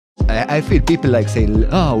I feel people like say,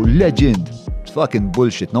 oh, legend. It's fucking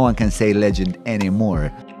bullshit. No one can say legend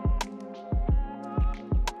anymore.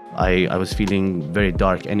 I was feeling very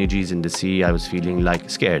dark energies in the sea. I was feeling like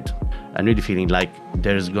scared and really feeling like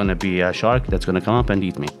there's going to be a shark that's going to come up and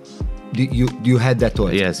eat me. You had that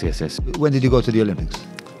thought? Yes. When did you go to the Olympics?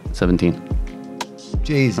 17.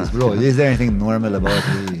 Jesus, bro. Is there anything normal about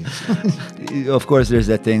it? Of course, there's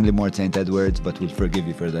that thing, Limor St. Edwards, but we'll forgive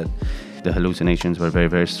you for that. The hallucinations were very,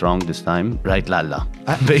 very strong this time. Right, lalla.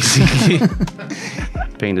 Basically.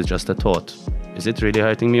 Pain is just a thought. Is it really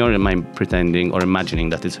hurting me, or am I pretending or imagining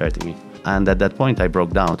that it's hurting me? And at that point, I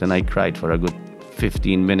broke down and I cried for a good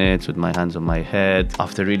 15 minutes with my hands on my head.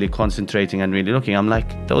 After really concentrating and really looking, I'm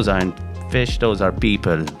like, those aren't fish, those are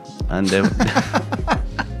people. And they...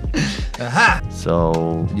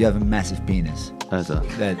 So... You have a massive penis.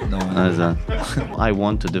 I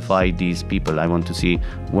want to defy these people. I want to see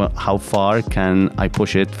how far can I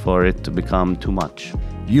push it for it to become too much.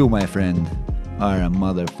 You, my friend, are a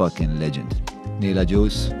motherfucking legend. Neil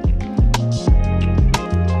Agius.